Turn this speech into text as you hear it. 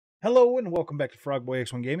Hello and welcome back to Frogboy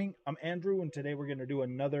X1 Gaming. I'm Andrew, and today we're going to do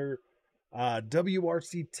another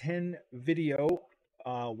WRC 10 video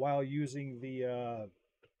while using the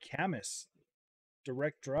CAMMUS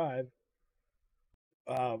direct drive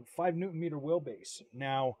 5 Newton meter wheelbase.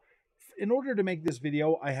 Now, in order to make this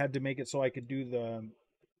video, I had to make it so I could do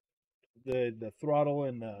the throttle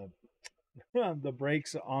and the the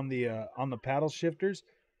brakes on the paddle shifters,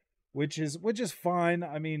 which is fine.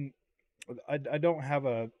 I mean, I don't have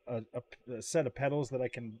a set of pedals that I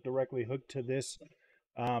can directly hook to this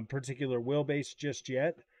particular wheelbase just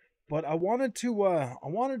yet, but I wanted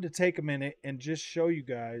to take a minute and just show you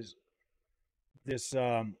guys this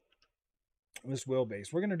this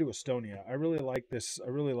wheelbase. We're gonna do Estonia. I really like this. I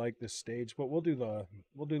really like this stage, but we'll do the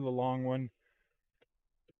long one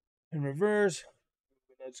in reverse.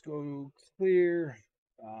 Let's go clear.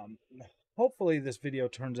 Um, Hopefully this video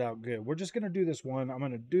turns out good. We're just going to do this one. I'm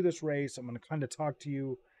going to do this race. I'm going to kind of talk to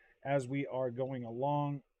you as we are going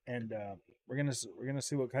along, and we're gonna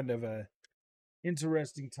see what kind of a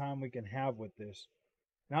interesting time we can have with this.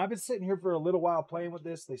 Now, I've been sitting here for a little while playing with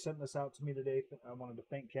this. They sent this out to me today. I wanted to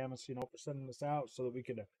thank CAMMUS, for sending this out so that we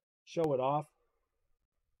could show it off.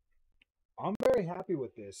 I'm very happy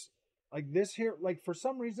with this. Like this here, like for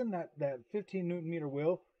some reason that 15 Newton meter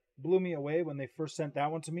wheel blew me away when they first sent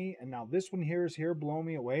that one to me, and now this one here is here blowing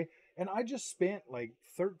me away. And I just spent like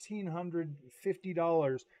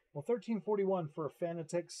 $1,350, well $1,341 for a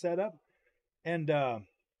Fanatec setup, and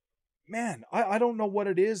man, I don't know what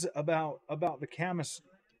it is about the CAMMUS,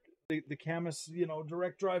 the CAMMUS,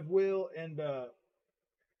 direct drive wheel, and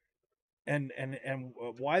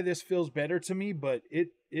why this feels better to me, but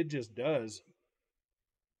it just does.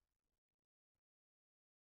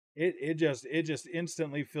 It just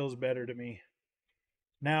instantly feels better to me.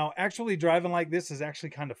 Now, actually driving like this is actually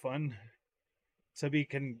kind of fun. To be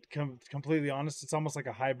completely honest, it's almost like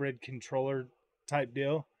a hybrid controller type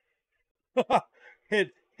deal.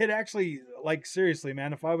 it actually, like, seriously,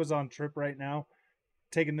 man, if I was on trip right now,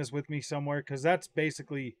 taking this with me somewhere, because that's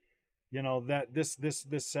basically, that this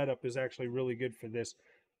setup is actually really good for this.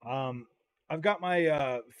 I've got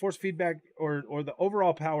my force feedback or the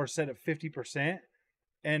overall power set at 50%,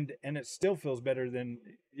 and it still feels better than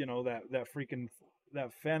that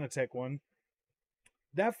Fanatec one.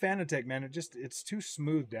 That Fanatec, man, it's too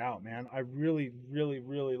smoothed out, man. I really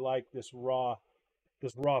really like this raw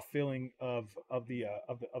feeling of the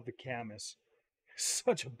CAMMUS.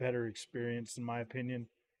 Such a better experience in my opinion.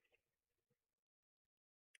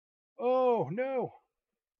 Oh no,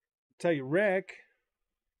 tell you wreck,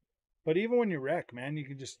 but even when you wreck, man, you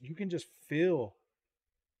can just feel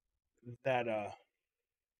that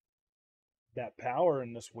that power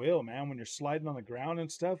in this wheel, man, when you're sliding on the ground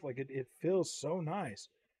and stuff. Like it feels so nice.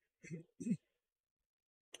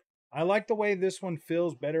 I like the way this one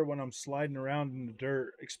feels better when I'm sliding around in the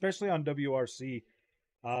dirt, especially on WRC.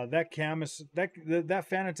 That CAMMUS, that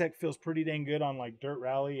Fanatec feels pretty dang good on like dirt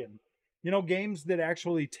rally, and games that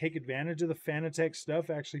actually take advantage of the Fanatec stuff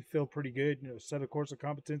actually feel pretty good. Set of course of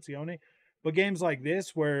Competizione, but games like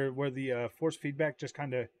this where the force feedback just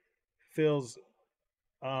kind of feels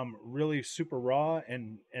really super raw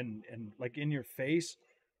and like in your face,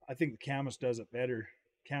 I think the CAMMUS does it better.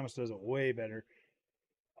 CAMMUS does it way better.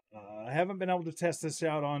 I haven't been able to test this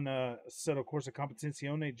out on Assetto Corsa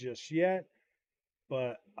Competizione just yet,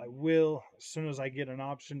 but I will as soon as I get an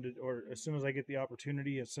option to, or as soon as I get the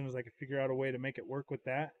opportunity, as soon as I can figure out a way to make it work with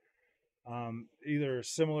that. Either a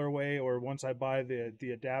similar way, or once I buy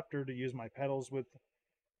the adapter to use my pedals with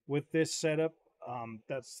this setup,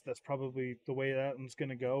 that's probably the way that one's going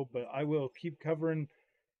to go. But I will keep covering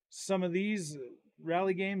some of these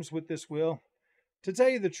rally games with this wheel. To tell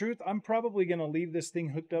you the truth, I'm probably going to leave this thing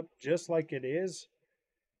hooked up just like it is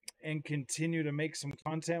and continue to make some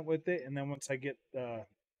content with it. And then once I get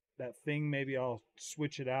that thing, maybe I'll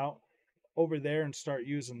switch it out over there and start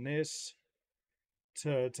using this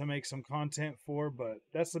to make some content for. But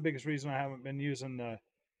that's the biggest reason I haven't been using the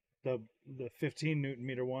the 15 Newton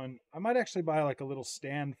meter one. I might actually buy like a little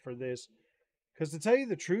stand for this, because to tell you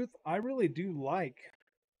the truth, I really do like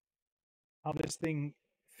how this thing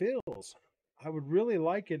feels. I would really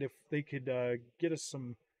like it if they could get us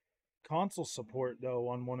some console support though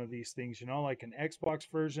on one of these things, like an Xbox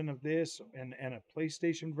version of this and a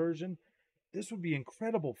PlayStation version. This would be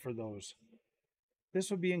incredible for those.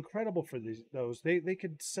 This would be incredible for those. They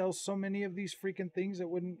could sell so many of these freaking things,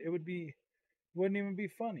 wouldn't even be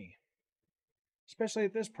funny. Especially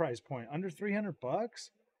at this price point, under 300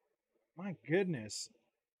 bucks. My goodness.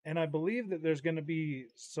 And I believe that there's going to be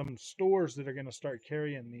some stores that are going to start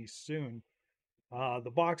carrying these soon.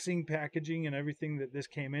 The boxing packaging and everything that this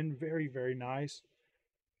came in, very, very nice.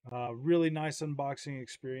 Really nice unboxing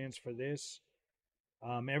experience for this.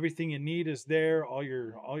 Everything you need is there. All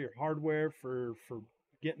your hardware for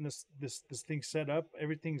getting this thing set up,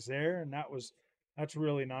 everything's there, and that's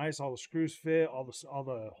really nice. All the screws fit. All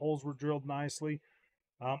the holes were drilled nicely.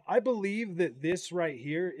 I believe that this right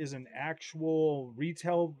here is an actual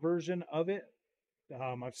retail version of it.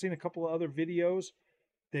 I've seen a couple of other videos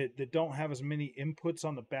that don't have as many inputs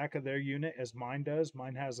on the back of their unit as mine does.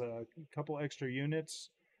 Mine has a couple extra units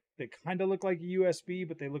that kind of look like a USB,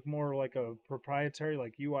 but they look more like a proprietary,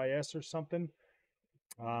 like UIS or something,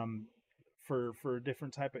 um, for a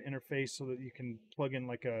different type of interface, so that you can plug in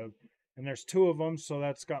like a. And there's two of them, so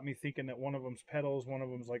that's got me thinking that one of them's pedals, one of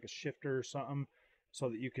them's like a shifter or something, so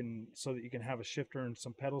that you can have a shifter and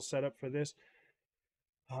some pedals set up for this.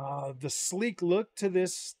 The sleek look to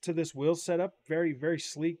this wheel setup, very very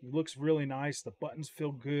sleek, looks really nice. The buttons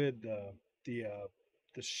feel good.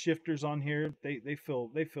 The shifters on here, they feel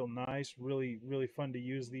nice. Really really fun to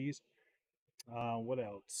use these. What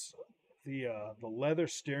else? The leather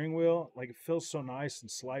steering wheel, like, it feels so nice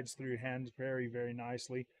and slides through your hands very very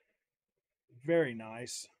nicely. Very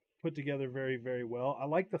nice. Put together very very well. I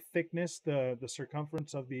like the thickness, the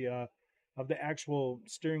circumference of the actual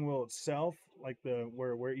steering wheel itself, like the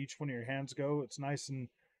where each one of your hands go. It's nice and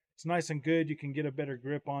good. You can get a better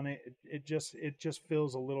grip on it. It just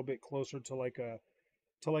feels a little bit closer to like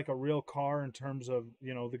a real car in terms of,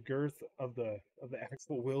 the girth of the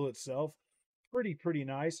actual wheel itself. Pretty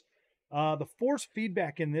nice. The force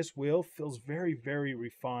feedback in this wheel feels very very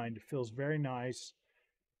refined. Feels very nice.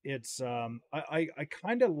 It's I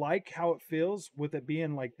kind of like how it feels with it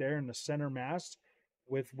being like there in the center mast,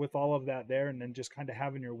 with all of that there, and then just kind of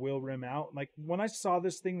having your wheel rim out. Like, when I saw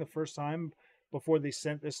this thing the first time before they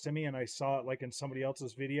sent this to me, and I saw it like in somebody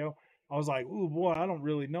else's video, I was like, "Ooh boy, I don't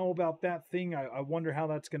really know about that thing. I wonder how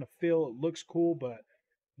that's gonna feel. It looks cool, but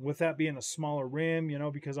with that being a smaller rim,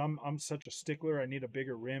 because I'm such a stickler, I need a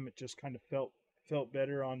bigger rim. It just kind of felt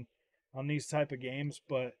better on these type of games.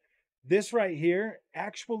 But this right here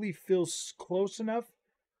actually feels close enough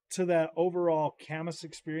to that overall CAMMUS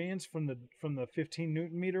experience from the 15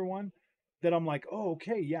 Newton meter one, that I'm like, oh,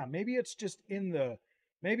 okay, yeah, maybe it's just in the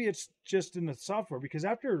software, because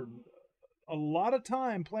after a lot of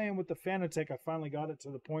time playing with the Fanatec, I finally got it to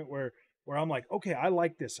the point where I'm like, okay, I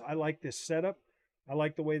like this. I like this setup. I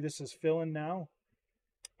like the way this is feeling now.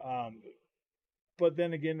 Um, but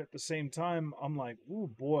then again, at the same time, I'm like, ooh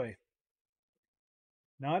boy.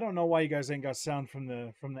 Now, I don't know why you guys ain't got sound from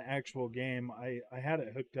the actual game. I had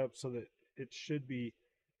it hooked up so that it should be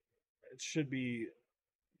it should be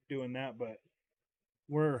doing that, but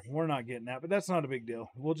we're not getting that. But that's not a big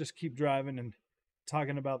deal. We'll just keep driving and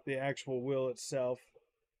talking about the actual wheel itself.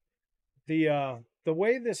 The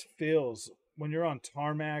way this feels when you're on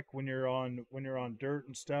tarmac, when you're on dirt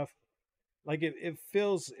and stuff, like, it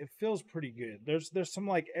feels pretty good. There's some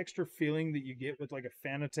like extra feeling that you get with like a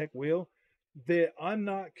Fanatec wheel that I'm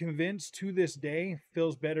not convinced to this day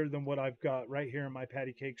feels better than what I've got right here in my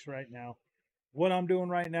patty cakes right now. What I'm doing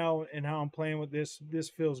right now and how I'm playing with this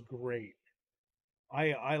feels great.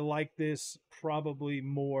 I like this probably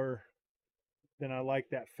more than I like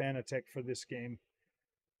that Fanatec for this game.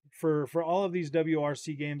 For all of these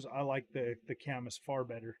WRC games, I like the Camus far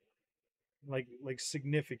better. Like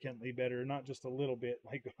significantly better, not just a little bit.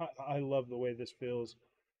 Like, I love the way this feels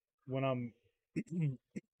when I'm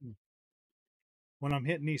when I'm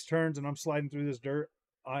hitting these turns and I'm sliding through this dirt.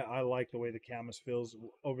 I like the way the Camus feels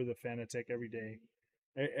over the Fanatec every day,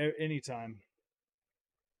 anytime.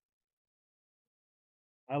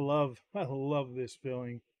 I love this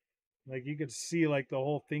feeling. Like, you could see like the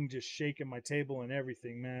whole thing just shaking my table and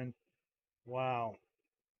everything, man. Wow,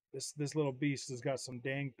 this little beast has got some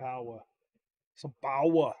dang power. Some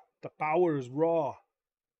power. The power is raw.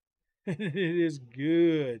 It is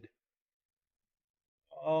good.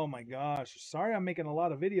 Oh my gosh. Sorry I'm making a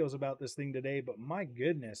lot of videos about this thing today, but my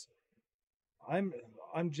goodness, I'm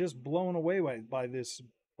I'm just blown away by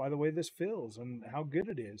the way this feels and how good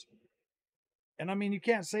it is. And I mean, you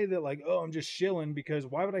can't say that like, oh, I'm just shilling, because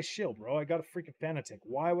why would I shill, bro? I got a freaking Fanatec.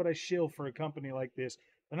 Why would I shill for a company like this?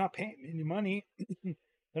 They're not paying me any money.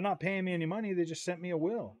 They're not paying me any money. They just sent me a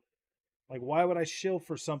will. Like, why would I shill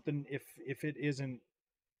for something if it isn't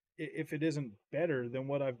better than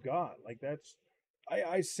what I've got? Like,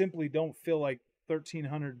 I simply don't feel like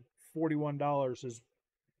 $1,341 is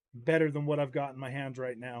better than what I've got in my hands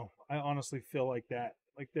right now. I honestly feel like that.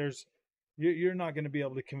 Like, you're not going to be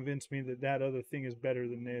able to convince me that other thing is better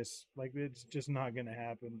than this. Like, it's just not going to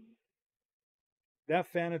happen.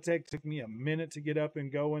 That Fanatec took me a minute to get up and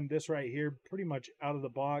going. This right here, pretty much out of the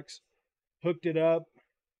box, hooked it up,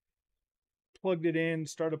 plugged it in,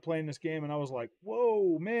 started playing this game, and I was like,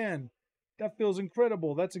 whoa, man, that feels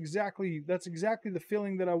incredible. That's exactly the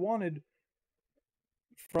feeling that I wanted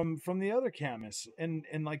from the other CAMMUS. And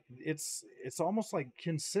like it's almost like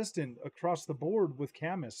consistent across the board with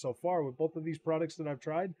CAMMUS so far with both of these products that I've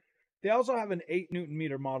tried. They also have an 8 Newton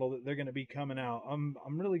meter model that they're going to be coming out. I'm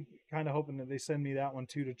really kind of hoping that they send me that one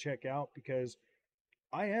too to check out, because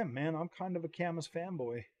I'm kind of a CAMMUS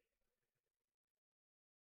fanboy.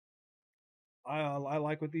 I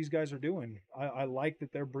like what these guys are doing. I like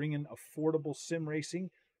that they're bringing affordable sim racing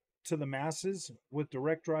to the masses with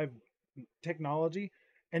direct drive technology.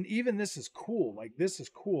 And even this is cool. Like, this is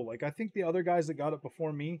cool. Like, I think the other guys that got it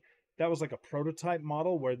before me, that was like a prototype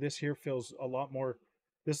model, where this here feels a lot more,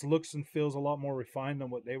 this looks and feels a lot more refined than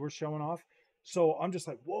what they were showing off. So I'm just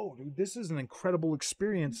like, whoa, dude, this is an incredible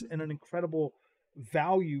experience and an incredible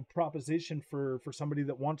value proposition for somebody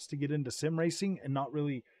that wants to get into sim racing and not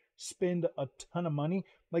really spend a ton of money.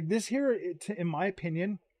 Like this here, in my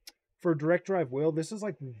opinion, for direct drive wheel, this is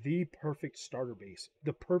like the perfect starter base.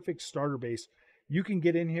 The perfect starter base. You can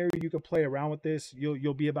get in here, you can play around with this.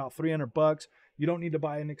 You'll be about $300. You don't need to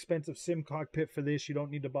buy an expensive sim cockpit for this. You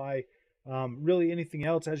don't need to buy really anything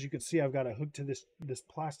else. As you can see, I've got a hook to this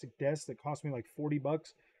plastic desk that cost me like $40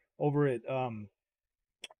 over at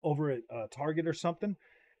Target or something.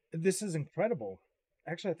 This is incredible.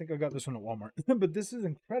 Actually, I think I got this one at Walmart. But this is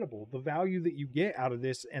incredible. The value that you get out of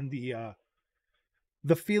this, and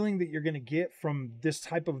the feeling that you're going to get from this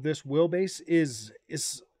type of this wheelbase is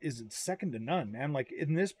second to none, man. Like,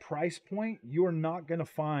 in this price point, you are not going to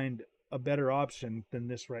find a better option than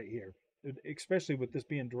this right here, especially with this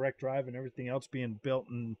being direct drive and everything else being built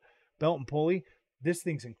and belt and pulley. This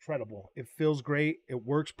thing's incredible. It feels great. It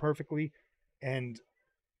works perfectly. And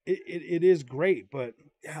it is great. But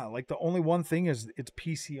yeah, like, the only one thing is it's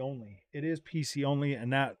PC only. It is PC only,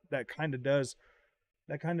 and that kind of does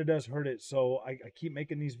hurt it. So I keep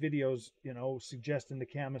making these videos, suggesting to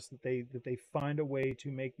CAMMUS that they find a way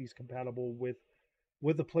to make these compatible with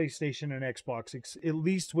the PlayStation and Xbox, at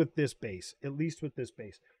least with this base. At least with this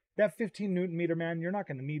base. That 15 Newton meter, man, you're not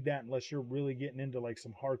going to need that unless you're really getting into like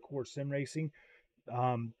some hardcore sim racing.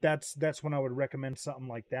 That's when I would recommend something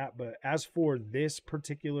like that. But as for this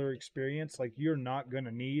particular experience, like, you're not going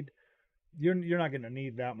to need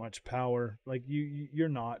that much power. Like, you're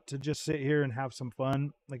not, to just sit here and have some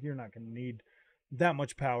fun. Like, you're not going to need that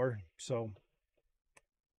much power. So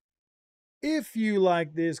if you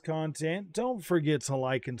like this content, don't forget to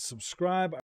like and subscribe.